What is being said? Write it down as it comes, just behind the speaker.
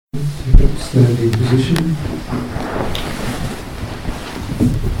standing position.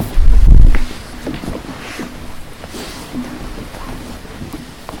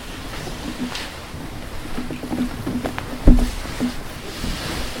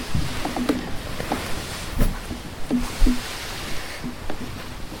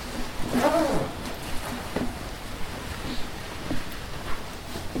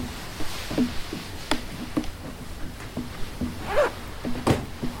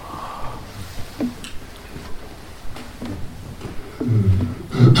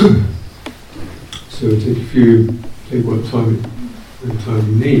 So take what time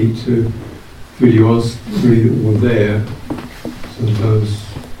you need to feel you are really all there. Sometimes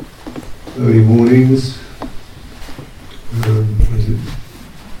early mornings, as it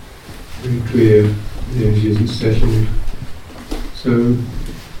very clear, the energy isn't settled. So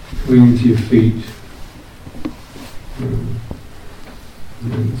coming to your feet,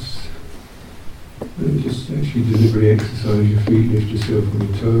 and just actually deliberately exercise your feet, lift yourself on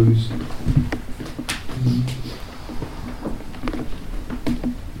your toes.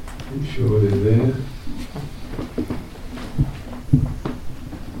 Make sure they're there.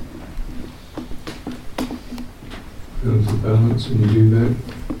 Feel the balance when you do that.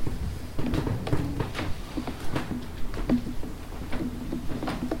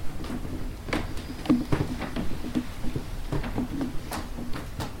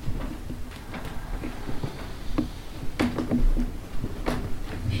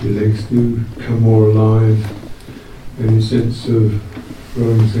 Your legs do become more alive, and a sense of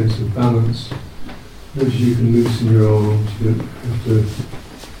growing sense of balance. As you can loosen your arms, you don't have to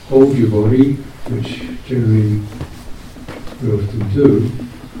hold your body, which generally we often do.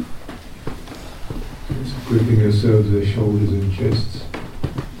 It's gripping ourselves with the shoulders and chests,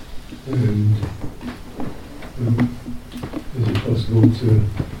 and is it possible to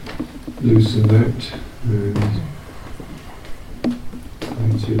loosen that and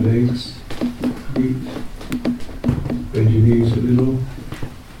into your legs, feet, bend your knees a little,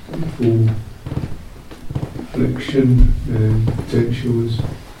 full flexion and potentials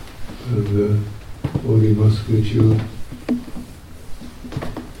of the body musculature.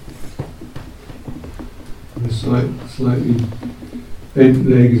 And a slightly bent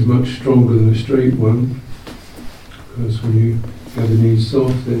leg is much stronger than a straight one, because when you have the knees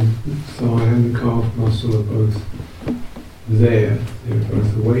soft, then the thigh and the calf muscle are both there. They're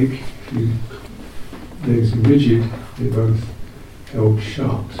both awake. If your legs are rigid, they're both held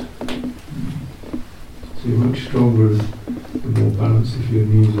shut. So you're much stronger and more balanced if your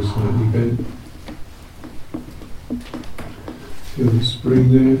knees are slightly bent. Feel the spring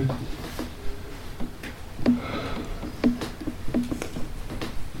there.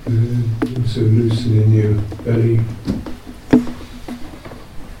 And also loosening your belly.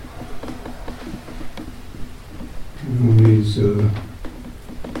 All these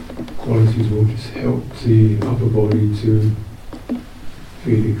qualities will just help the upper body to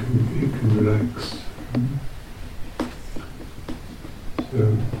feel it can relax.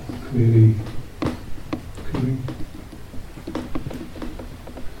 So clearly coming.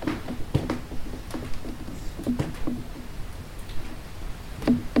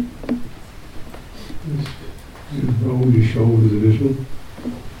 Just roll your shoulders a little.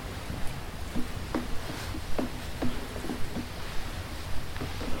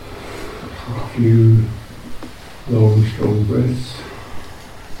 A few long, strong breaths.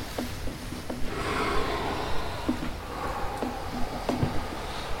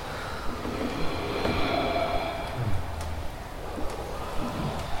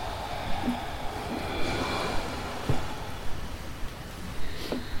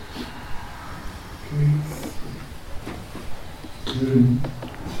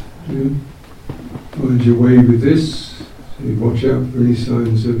 Find your way with this. So you watch out for any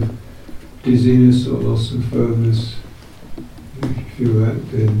signs of dizziness or loss of firmness. If you feel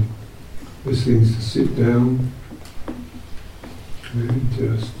that, then best thing is to sit down and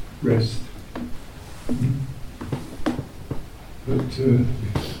just rest. But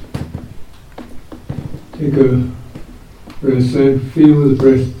take a breath and feel the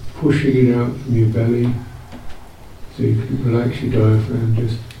breath pushing it out from your belly, so you can relax your diaphragm,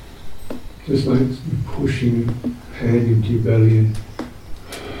 just like pushing a hand into your belly and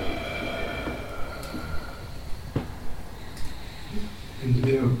into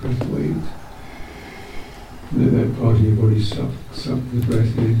the out breath weight. Let that part of your body suck the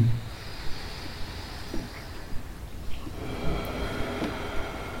breath in.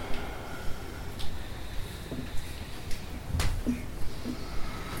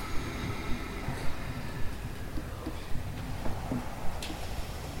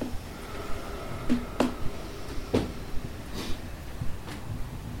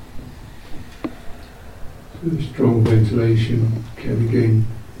 strong ventilation can again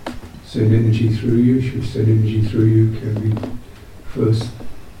send energy through you. Should send energy through you can be first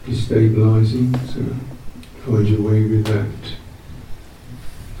destabilizing, so find your way with that.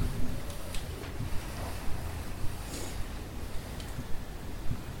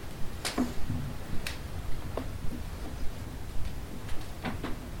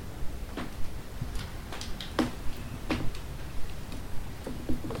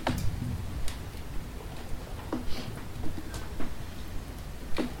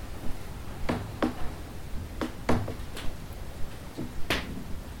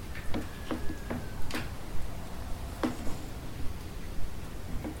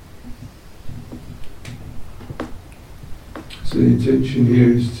 So the intention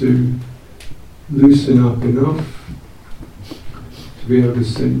here is to loosen up enough to be able to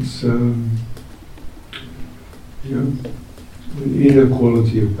sense, an inner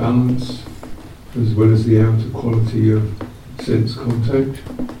quality of balance as well as the outer quality of sense contact.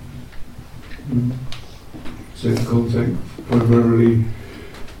 Sense contact, primarily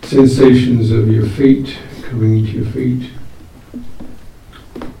sensations of your feet, coming into your feet.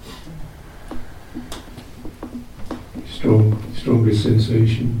 Strongest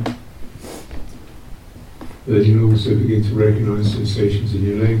sensation. Then you'll also begin to recognize sensations in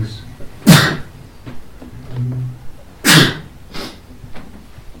your legs.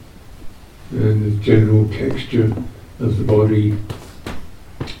 And the general texture of the body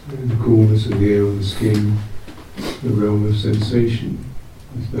and the coolness of the air on the skin, the realm of sensation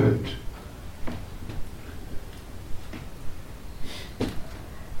is that.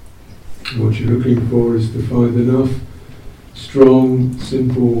 What you're looking for is to find enough strong,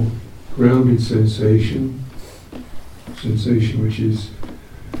 simple, grounded sensation which is,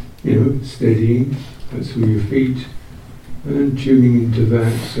 steadying, that's through your feet, and tuning into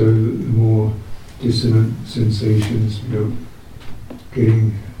that so that the more dissonant sensations,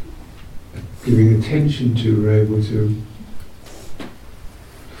 giving attention to, are able to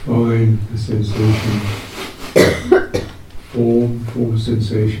find the sensation, form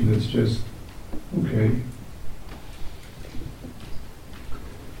sensation that's just okay.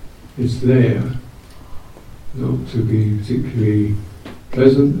 It's there, not to be particularly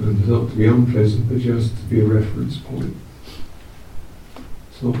pleasant and not to be unpleasant, but just to be a reference point.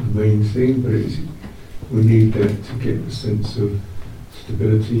 It's not the main thing, but we need that to get the sense of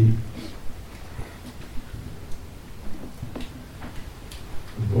stability.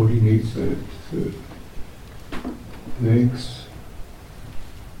 The body needs that. So legs,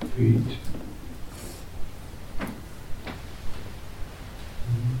 feet.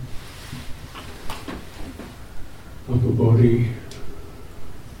 Upper body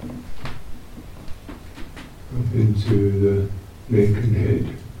up into the neck and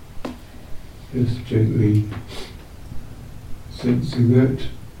head, just gently sensing that.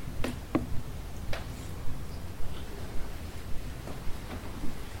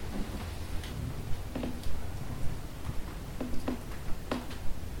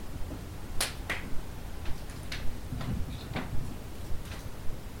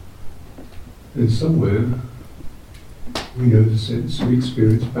 And somewhere we know the sense, we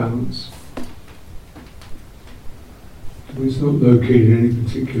experience balance. It's not located in any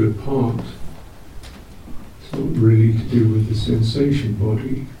particular part. It's not really to do with the sensation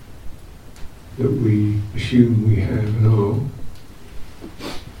body that we assume we have and are.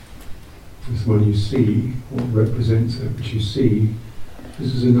 It's when you see what represents that which you see.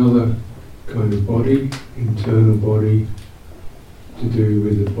 This is another kind of body, internal body, to do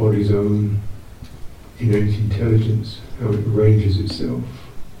with the body's own innate intelligence, how it arranges itself.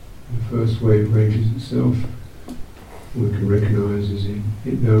 The first way it arranges itself, we can recognize as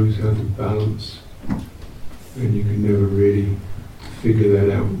it knows how to balance, and you can never really figure that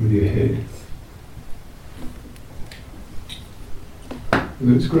out with your head.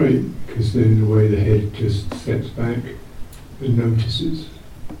 And that's great, because then in a way the head just steps back and notices.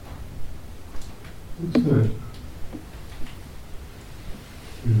 What's that?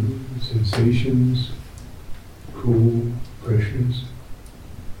 Sensations, cool, pressures.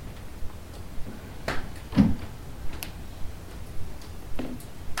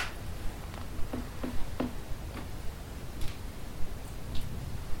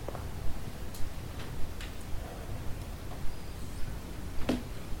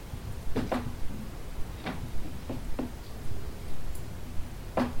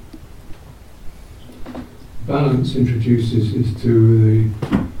 Balance introduces us to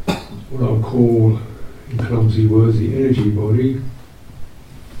what I'll call, in clumsy words, the energy body,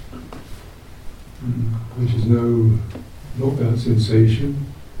 which is not about sensation.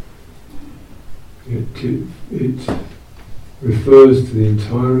 It refers to the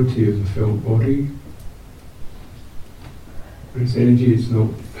entirety of the felt body. It's energy, it's not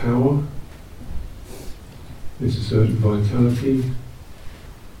power. There's a certain vitality.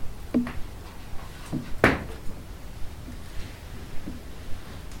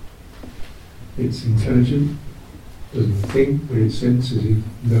 It's intelligent, doesn't think, but it senses, it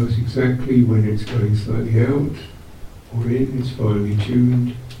knows exactly when it's going slightly out or in, it's finely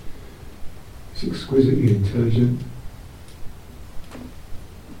tuned. It's exquisitely intelligent.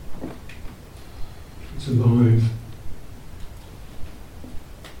 It's alive.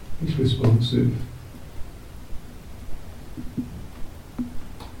 It's responsive.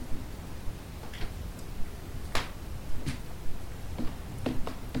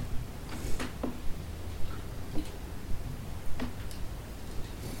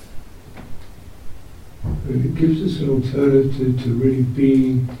 And it gives us an alternative to really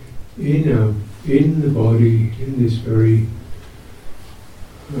being in the body, in this very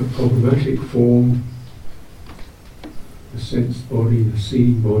problematic form, the sensed body, the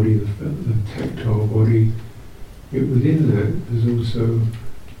seen body, the tactile body. Yet within that there's also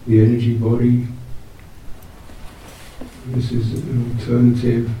the energy body. This is an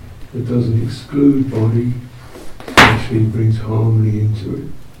alternative that doesn't exclude body, actually brings harmony into it.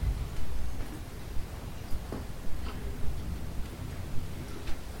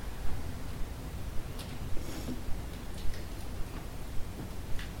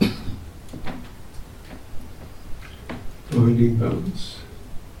 Finding balance.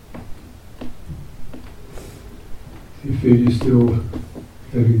 If you feel you're still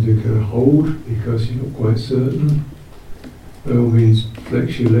having to kind of hold because you're not quite certain, by all means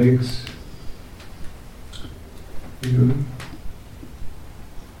flex your legs.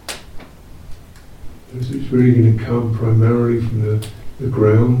 Because it's really going to come primarily from the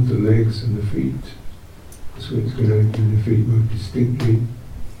ground, the legs and the feet. That's where it's going to do the feet most distinctly,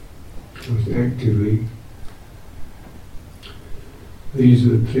 most actively. These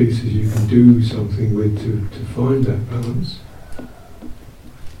are the places you can do something with to find that balance.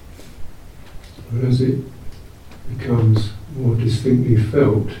 But as it becomes more distinctly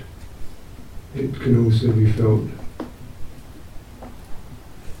felt, it can also be felt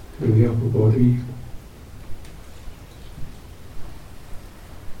in the upper body.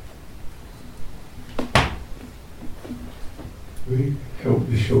 We help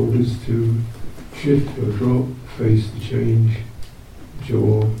the shoulders to shift or drop, face to change.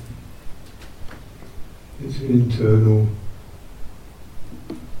 Jaw. It's an internal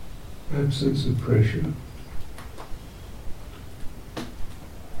absence of pressure.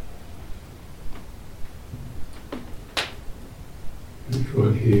 It's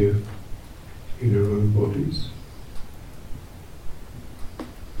right here in our own bodies.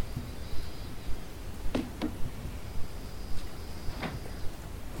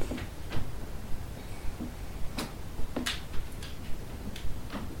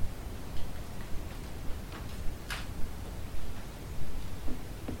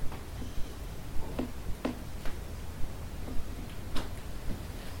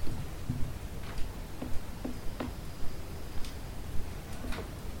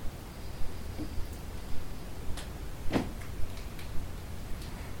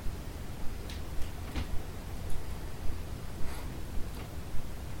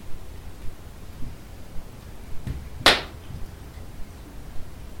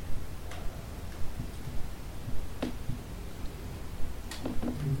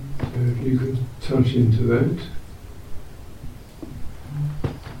 You can touch into that.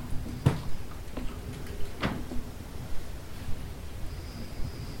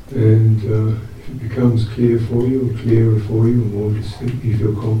 And if it becomes clear for you, or clearer for you, or more distinct, you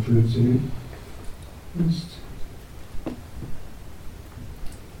feel confidence in it, just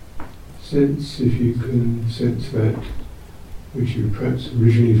sense, if you can sense that which you perhaps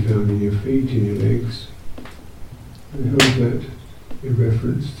originally found in your feet, in your legs, and hold that in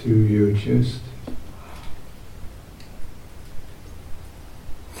reference to your chest.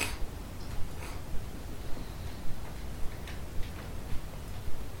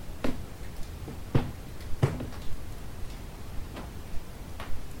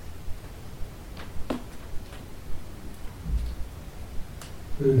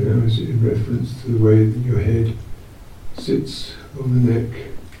 And how is it in reference to the way that your head sits on the neck?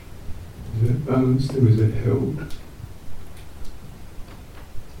 Is that balanced or is it held?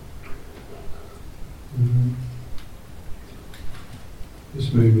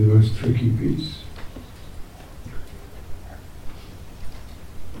 This may be the most tricky piece.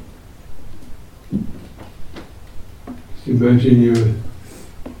 Just imagine your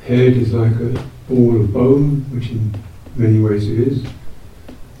head is like a ball of bone, which in many ways it is,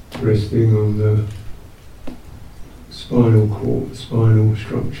 resting on the spinal cord, spinal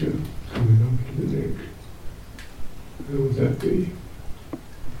structure coming up into the neck. How would that be?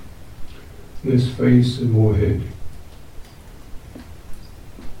 Less face and more head.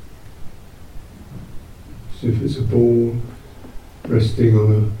 So if it's a ball resting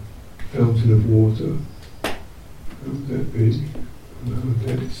on a fountain of water, how would that be? How would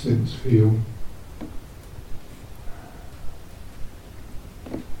that sense feel?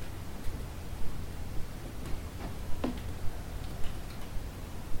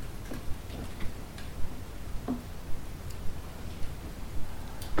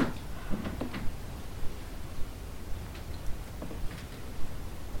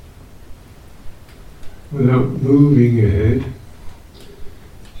 Without moving your head,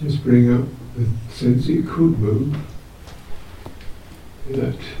 just bring up the sense it could move.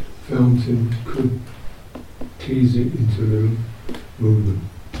 That fountain could tease it into a little movement,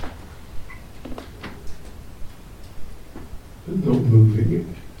 but not moving it.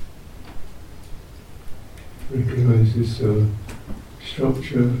 Recognize this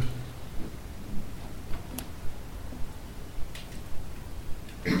structure.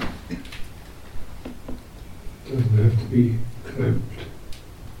 Doesn't have to be clamped.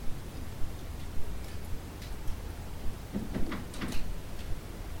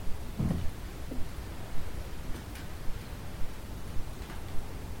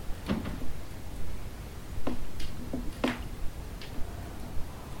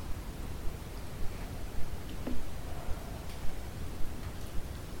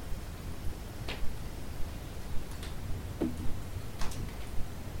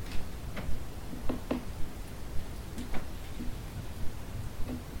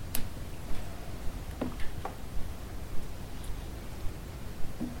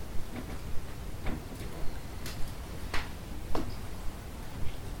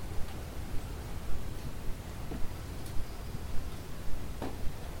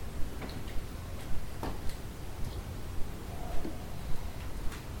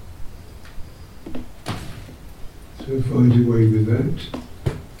 So find your way with that.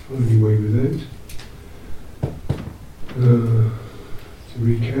 Find your way with that. To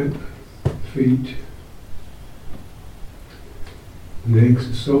recap, feet, legs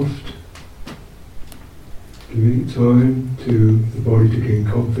are soft, giving it time to the body to gain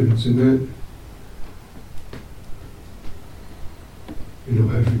confidence in that. You're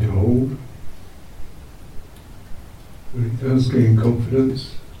not having to hold. When it does gain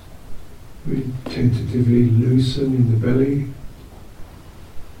confidence, we tentatively loosen in the belly.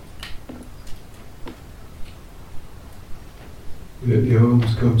 Let the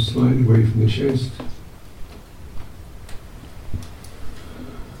arms come slightly away from the chest.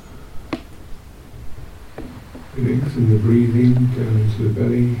 Lengthen the breathing down into the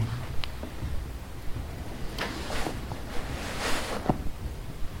belly.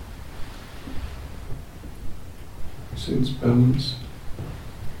 Sense balance.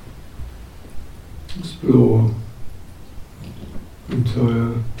 Explore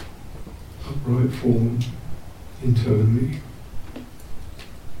entire upright form internally.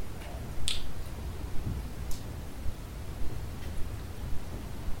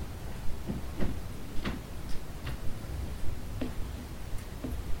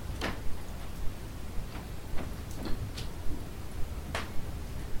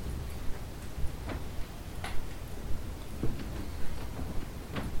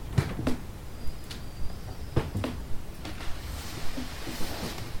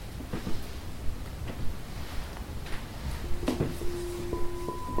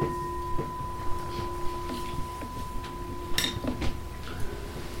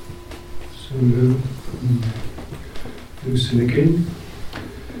 So now, loosen again.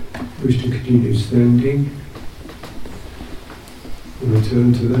 Wish to continue standing. We'll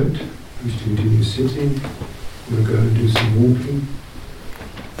return to that. Wish to continue sitting. We'll go and do some walking.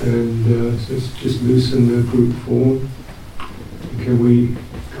 And so let's just loosen the group form. And can we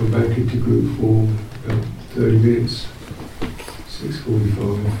come back into group form about 30 minutes,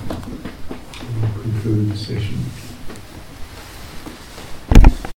 6:45, and we'll conclude the session.